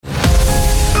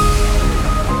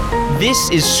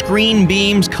This is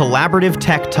ScreenBeam's Collaborative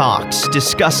Tech Talks,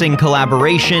 discussing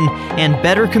collaboration and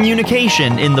better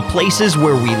communication in the places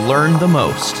where we learn the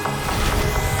most.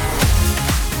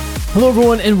 Hello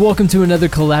everyone, and welcome to another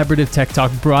Collaborative Tech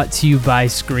Talk brought to you by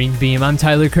ScreenBeam. I'm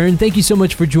Tyler Kern. Thank you so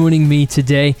much for joining me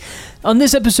today. On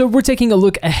this episode, we're taking a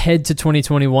look ahead to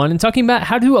 2021 and talking about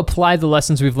how to apply the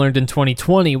lessons we've learned in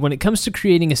 2020 when it comes to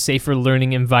creating a safer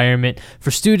learning environment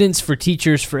for students, for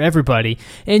teachers, for everybody.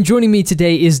 And joining me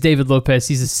today is David Lopez.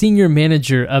 He's a Senior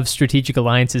Manager of Strategic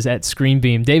Alliances at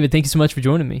ScreenBeam. David, thank you so much for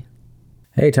joining me.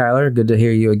 Hey, Tyler. Good to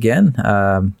hear you again.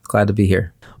 Glad to be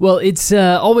here. Well, it's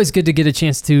always good to get a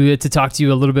chance to talk to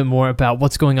you a little bit more about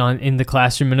what's going on in the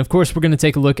classroom. And of course, we're going to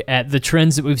take a look at the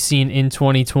trends that we've seen in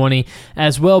 2020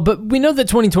 as well. But we know that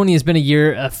 2020 has been a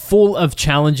year full of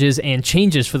challenges and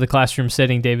changes for the classroom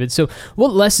setting, David. So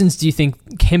what lessons do you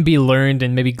think can be learned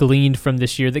and maybe gleaned from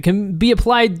this year that can be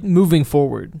applied moving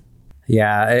forward?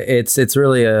 Yeah, it's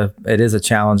really it is a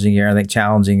challenging year. I think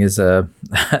challenging is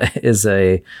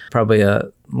probably a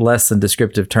less than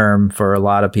descriptive term for a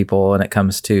lot of people when it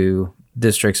comes to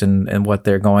districts and what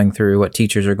they're going through, what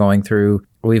teachers are going through.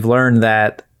 We've learned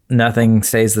that nothing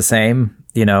stays the same.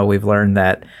 We've learned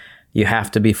that you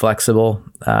have to be flexible.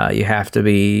 You have to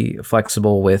be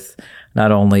flexible with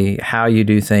not only how you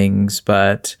do things,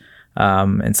 but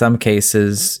in some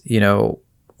cases,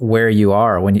 where you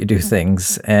are when you do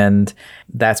things. And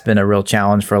that's been a real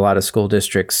challenge for a lot of school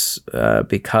districts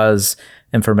because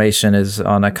information is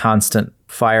on a constant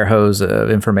fire hose of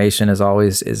information is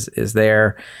always is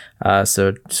there.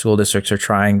 So school districts are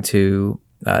trying to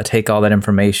take all that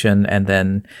information and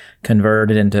then convert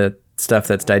it into stuff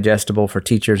that's digestible for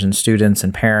teachers and students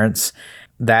and parents.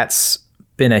 That's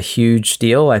been a huge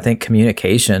deal. I think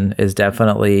communication is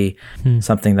definitely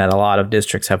something that a lot of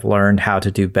districts have learned how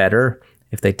to do better.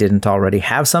 If they didn't already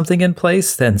have something in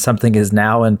place, then something is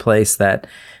now in place that,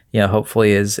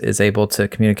 hopefully is able to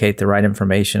communicate the right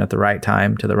information at the right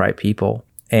time to the right people.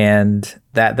 And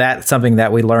that's something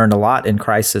that we learned a lot in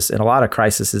crisis, and a lot of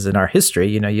crises in our history.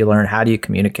 You learn how do you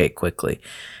communicate quickly.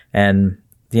 And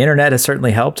the internet has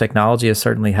certainly helped. Technology has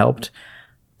certainly helped.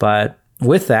 But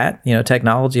with that,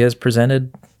 technology has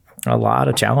presented a lot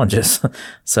of challenges.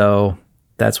 So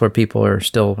that's where people are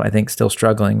still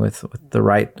struggling with the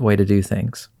right way to do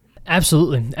things.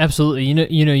 Absolutely.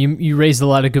 You raised a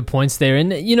lot of good points there.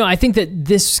 And, I think that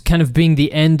this kind of being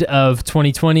the end of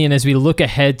 2020, and as we look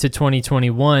ahead to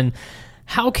 2021,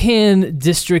 how can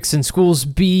districts and schools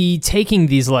be taking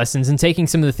these lessons and taking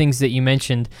some of the things that you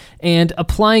mentioned and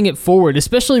applying it forward,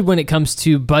 especially when it comes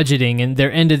to budgeting and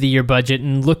their end of the year budget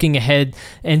and looking ahead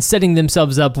and setting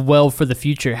themselves up well for the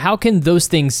future? How can those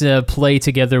things play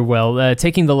together well,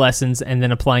 taking the lessons and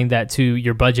then applying that to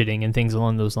your budgeting and things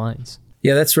along those lines?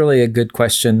 Yeah, that's really a good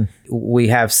question. We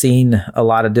have seen a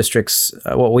lot of districts.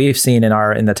 What we've seen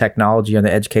in the technology and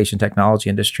the education technology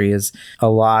industry is a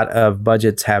lot of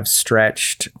budgets have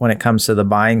stretched when it comes to the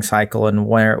buying cycle and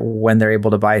when they're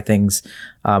able to buy things,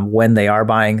 when they are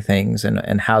buying things,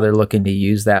 and how they're looking to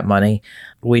use that money.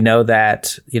 We know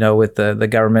that with the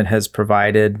government has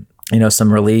provided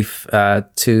some relief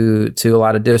to a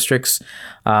lot of districts.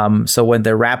 So when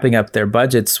they're wrapping up their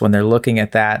budgets, when they're looking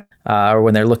at that, or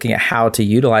when they're looking at how to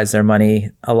utilize their money,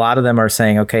 a lot of them are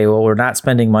saying, okay, well, we're not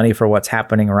spending money for what's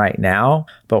happening right now,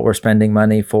 but we're spending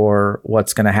money for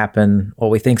what's going to happen,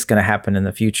 what we think is going to happen in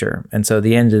the future. And so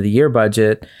the end of the year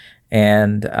budget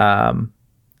and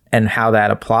how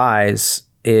that applies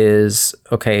is,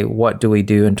 okay, what do we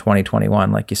do in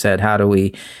 2021? Like you said, how do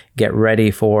we get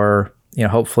ready for,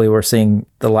 hopefully we're seeing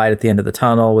the light at the end of the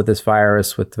tunnel with this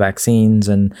virus, with vaccines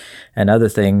and other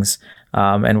things.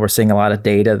 And we're seeing a lot of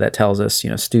data that tells us,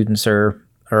 students are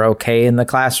okay in the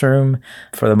classroom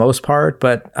for the most part,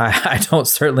 but I don't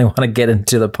certainly want to get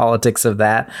into the politics of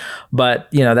that. But,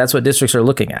 that's what districts are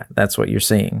looking at. That's what you're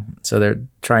seeing. So they're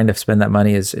trying to spend that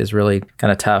money is really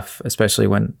kind of tough, especially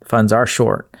when funds are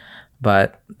short.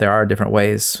 But there are different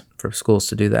ways for schools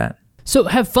to do that. So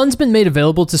have funds been made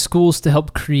available to schools to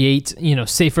help create,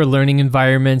 safer learning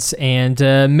environments and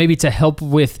maybe to help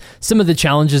with some of the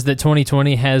challenges that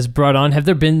 2020 has brought on? Have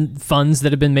there been funds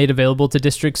that have been made available to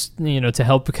districts, to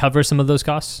help cover some of those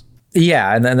costs?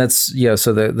 Yeah, and then that's,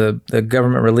 so the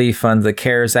government relief fund, the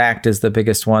CARES Act is the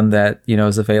biggest one that,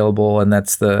 is available, and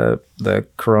that's the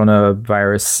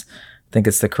coronavirus. I think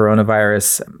it's the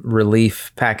Coronavirus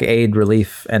Relief Aid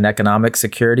Relief and Economic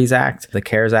Securities Act, the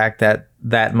CARES Act.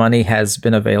 That money has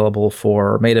been made available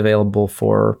for,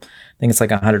 I think it's like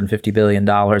 $150 billion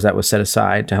that was set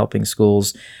aside to helping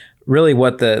schools. Really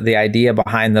what the idea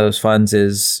behind those funds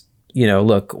is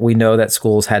look, we know that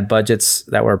schools had budgets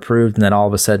that were approved, and then all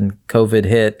of a sudden COVID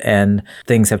hit and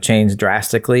things have changed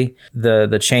drastically.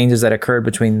 The changes that occurred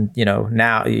between,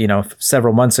 now,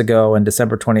 several months ago and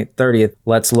December 30th,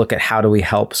 let's look at how do we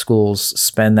help schools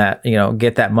spend that,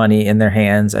 get that money in their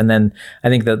hands. And then I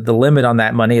think the limit on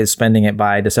that money is spending it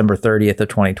by December 30th of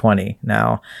 2020.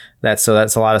 Now, that's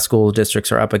a lot of school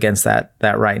districts are up against that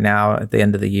right now at the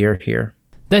end of the year here.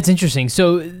 That's interesting.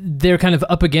 So they're kind of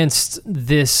up against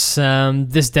this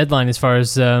this deadline as far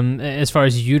as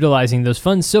utilizing those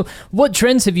funds. So what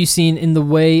trends have you seen in the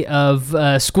way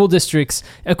of school districts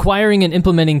acquiring and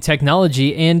implementing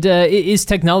technology? And is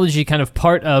technology kind of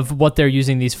part of what they're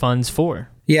using these funds for?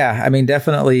 Yeah, I mean,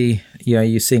 definitely,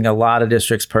 you're seeing a lot of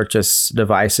districts purchase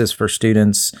devices for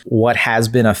students. What has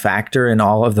been a factor in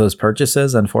all of those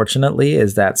purchases, unfortunately,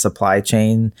 is that supply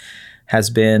chain has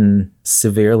been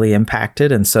severely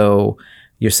impacted. And so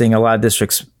you're seeing a lot of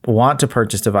districts want to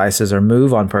purchase devices or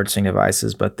move on purchasing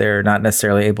devices, but they're not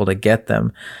necessarily able to get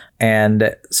them.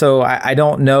 And so I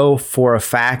don't know for a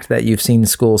fact that you've seen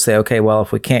schools say, okay, well,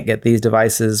 if we can't get these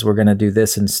devices, we're going to do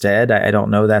this instead. I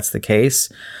don't know that's the case.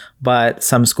 But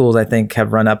some schools, I think,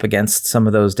 have run up against some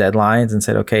of those deadlines and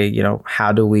said, okay,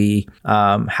 how do we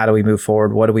move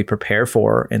forward? What do we prepare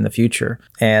for in the future?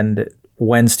 And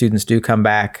when students do come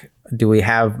back, do we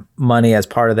have money as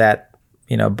part of that,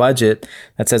 budget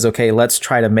that says, okay, let's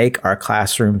try to make our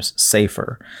classrooms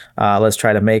safer. Let's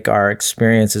try to make our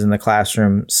experiences in the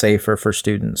classroom safer for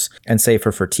students and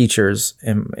safer for teachers,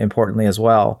 importantly as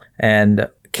well. And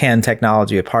can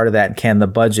technology be a part of that? Can the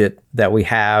budget that we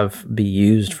have be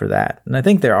used for that? And I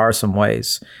think there are some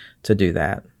ways to do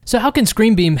that. So how can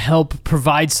ScreenBeam help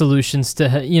provide solutions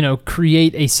to,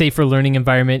 create a safer learning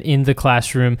environment in the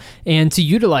classroom and to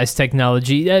utilize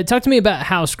technology? Talk to me about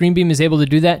how ScreenBeam is able to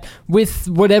do that with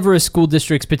whatever a school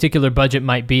district's particular budget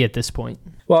might be at this point.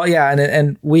 Well, yeah,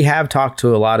 and we have talked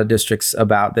to a lot of districts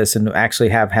about this and actually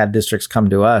have had districts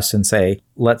come to us and say,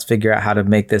 let's figure out how to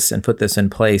make this and put this in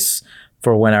place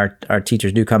for when our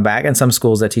teachers do come back, and some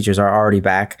schools that teachers are already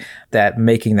back, that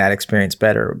making that experience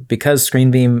better. Because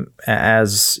ScreenBeam,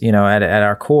 as at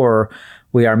our core,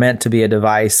 we are meant to be a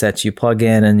device that you plug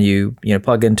in and you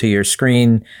plug into your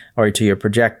screen or to your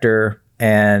projector,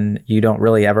 and you don't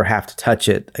really ever have to touch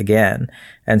it again.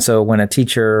 And so when a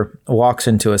teacher walks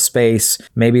into a space,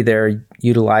 maybe they're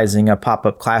utilizing a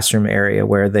pop-up classroom area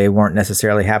where they weren't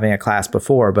necessarily having a class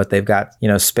before, but they've got,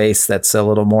 space that's a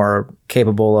little more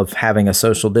capable of having a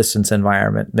social distance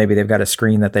environment. Maybe they've got a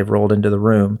screen that they've rolled into the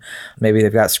room. Maybe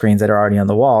they've got screens that are already on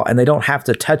the wall, and they don't have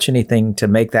to touch anything to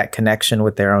make that connection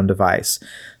with their own device.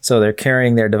 So they're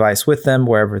carrying their device with them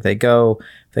wherever they go.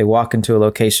 If they walk into a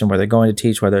location where they're going to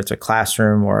teach, whether it's a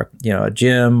classroom or a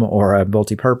gym or a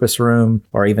multi-purpose room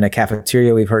or even a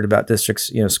cafeteria. We've heard about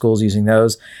districts, schools using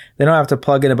those. They don't have to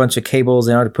plug in a bunch of cables.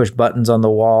 They don't have to push buttons on the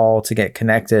wall to get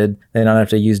connected. They don't have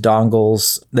to use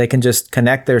dongles. They can just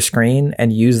connect their screen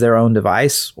and use their own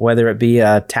device, whether it be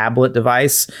a tablet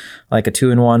device like a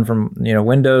 2-in-1 from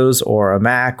Windows, or a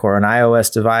Mac or an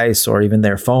iOS device, or even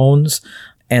their phones.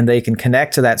 And they can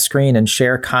connect to that screen and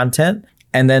share content,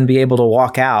 and then be able to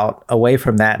walk out away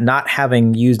from that, not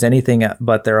having used anything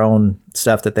but their own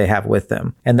stuff that they have with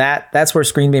them. And that's where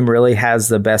ScreenBeam really has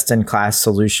the best-in-class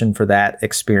solution for that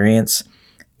experience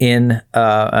in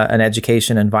an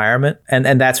education environment.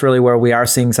 And that's really where we are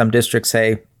seeing some districts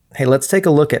say, hey, let's take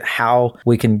a look at how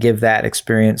we can give that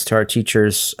experience to our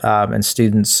teachers and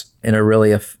students in a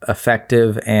really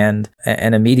effective and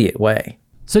an immediate way.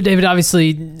 So, David,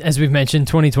 obviously, as we've mentioned,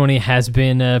 2020 has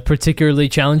been particularly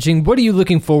challenging. What are you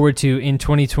looking forward to in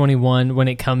 2021 when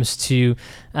it comes to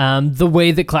the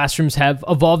way that classrooms have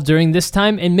evolved during this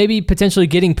time, and maybe potentially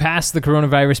getting past the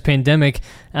coronavirus pandemic?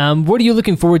 What are you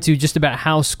looking forward to just about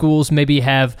how schools maybe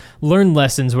have learned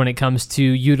lessons when it comes to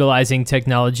utilizing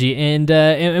technology,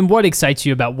 and what excites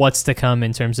you about what's to come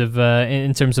in terms of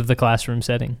the classroom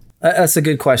setting? That's a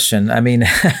good question. I mean,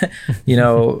 I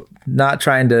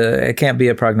can't be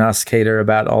a prognosticator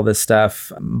about all this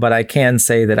stuff, but I can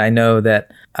say that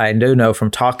I do know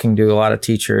from talking to a lot of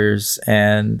teachers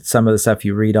and some of the stuff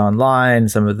you read online,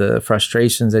 some of the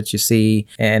frustrations that you see,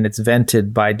 and it's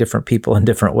vented by different people in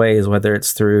different ways, whether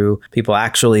it's through people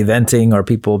actually venting or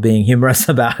people being humorous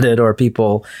about it or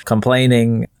people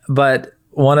complaining. But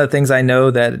one of the things I know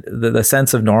that the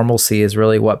sense of normalcy is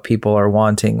really what people are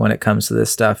wanting when it comes to this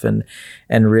stuff, and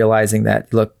realizing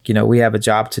that, look, we have a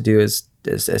job to do as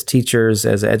teachers,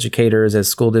 as educators, as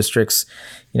school districts.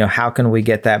 How can we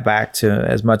get that back to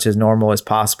as much as normal as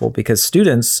possible? Because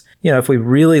students, if we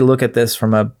really look at this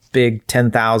from a big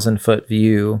 10,000 foot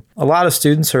view, a lot of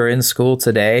students who are in school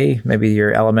today, maybe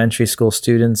your elementary school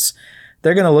students,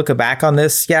 they're going to look back on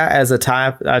this, as a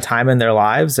time in their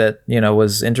lives that,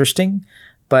 was interesting.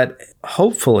 But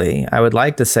hopefully, I would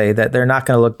like to say that they're not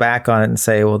going to look back on it and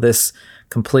say, well, this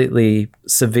completely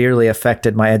severely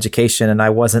affected my education and I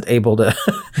wasn't able to,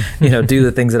 do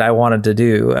the things that I wanted to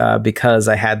do because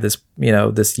I had this,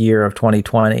 this year of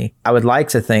 2020. I would like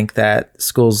to think that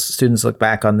students look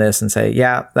back on this and say,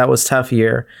 yeah, that was a tough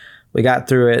year. We got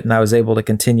through it and I was able to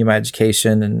continue my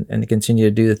education and continue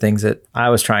to do the things that I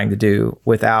was trying to do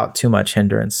without too much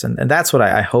hindrance. And that's what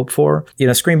I hope for.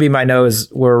 ScreenBeam, I know,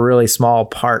 we're a really small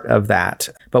part of that,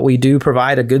 but we do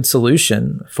provide a good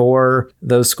solution for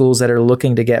those schools that are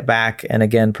looking to get back and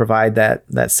again, provide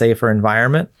that safer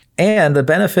environment. And the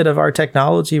benefit of our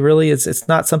technology really is it's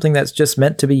not something that's just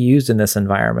meant to be used in this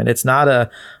environment. It's not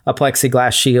a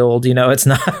plexiglass shield. It's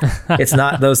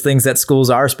not those things that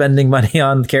schools are spending money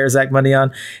on, CARES Act money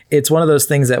on. It's one of those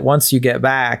things that once you get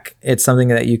back, it's something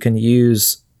that you can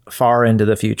use far into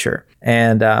the future.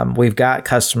 And we've got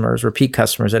repeat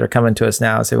customers that are coming to us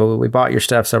now and say, well, we bought your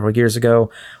stuff several years ago.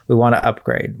 We want to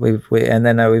upgrade. We've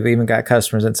even got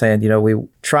customers that saying, we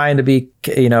trying to be,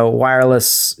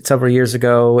 wireless several years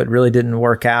ago. It really didn't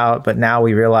work out. But now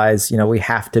we realize, we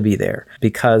have to be there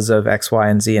because of X, Y,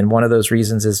 and Z. And one of those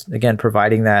reasons is, again,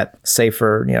 providing that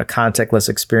safer, contactless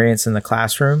experience in the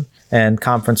classroom and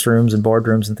conference rooms and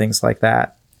boardrooms and things like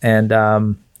that. And,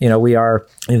 we are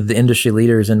the industry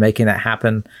leaders in making that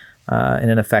happen in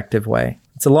an effective way.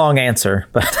 It's a long answer,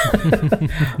 but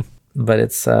but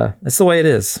it's the way it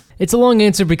is. It's a long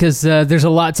answer because there's a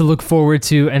lot to look forward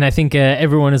to, and I think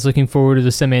everyone is looking forward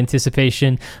to some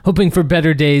anticipation, hoping for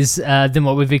better days than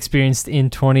what we've experienced in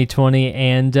 2020,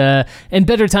 and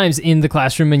better times in the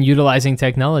classroom and utilizing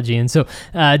technology. And so,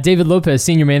 David Lopez,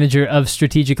 Senior Manager of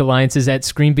Strategic Alliances at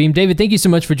ScreenBeam. David, thank you so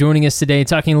much for joining us today,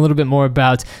 talking a little bit more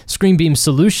about ScreenBeam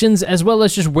solutions, as well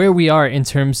as just where we are in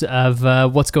terms of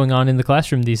what's going on in the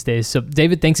classroom these days. So,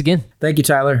 David, thanks again. Thank you,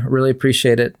 Tyler. Really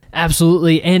appreciate it.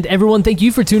 Absolutely. And everyone, thank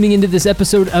you for tuning into this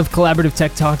episode of Collaborative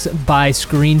Tech Talks by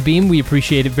ScreenBeam. We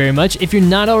appreciate it very much. If you're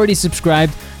not already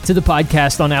subscribed to the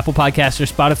podcast on Apple Podcasts or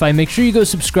Spotify, make sure you go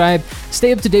subscribe.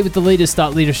 Stay up to date with the latest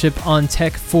thought leadership on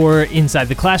tech for inside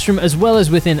the classroom, as well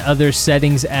as within other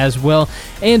settings as well.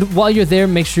 And while you're there,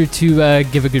 make sure to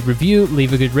give a good review,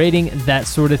 leave a good rating, that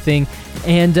sort of thing.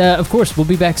 And of course, we'll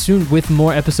be back soon with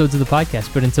more episodes of the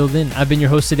podcast. But until then, I've been your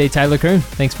host today, Tyler Kern.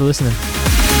 Thanks for listening.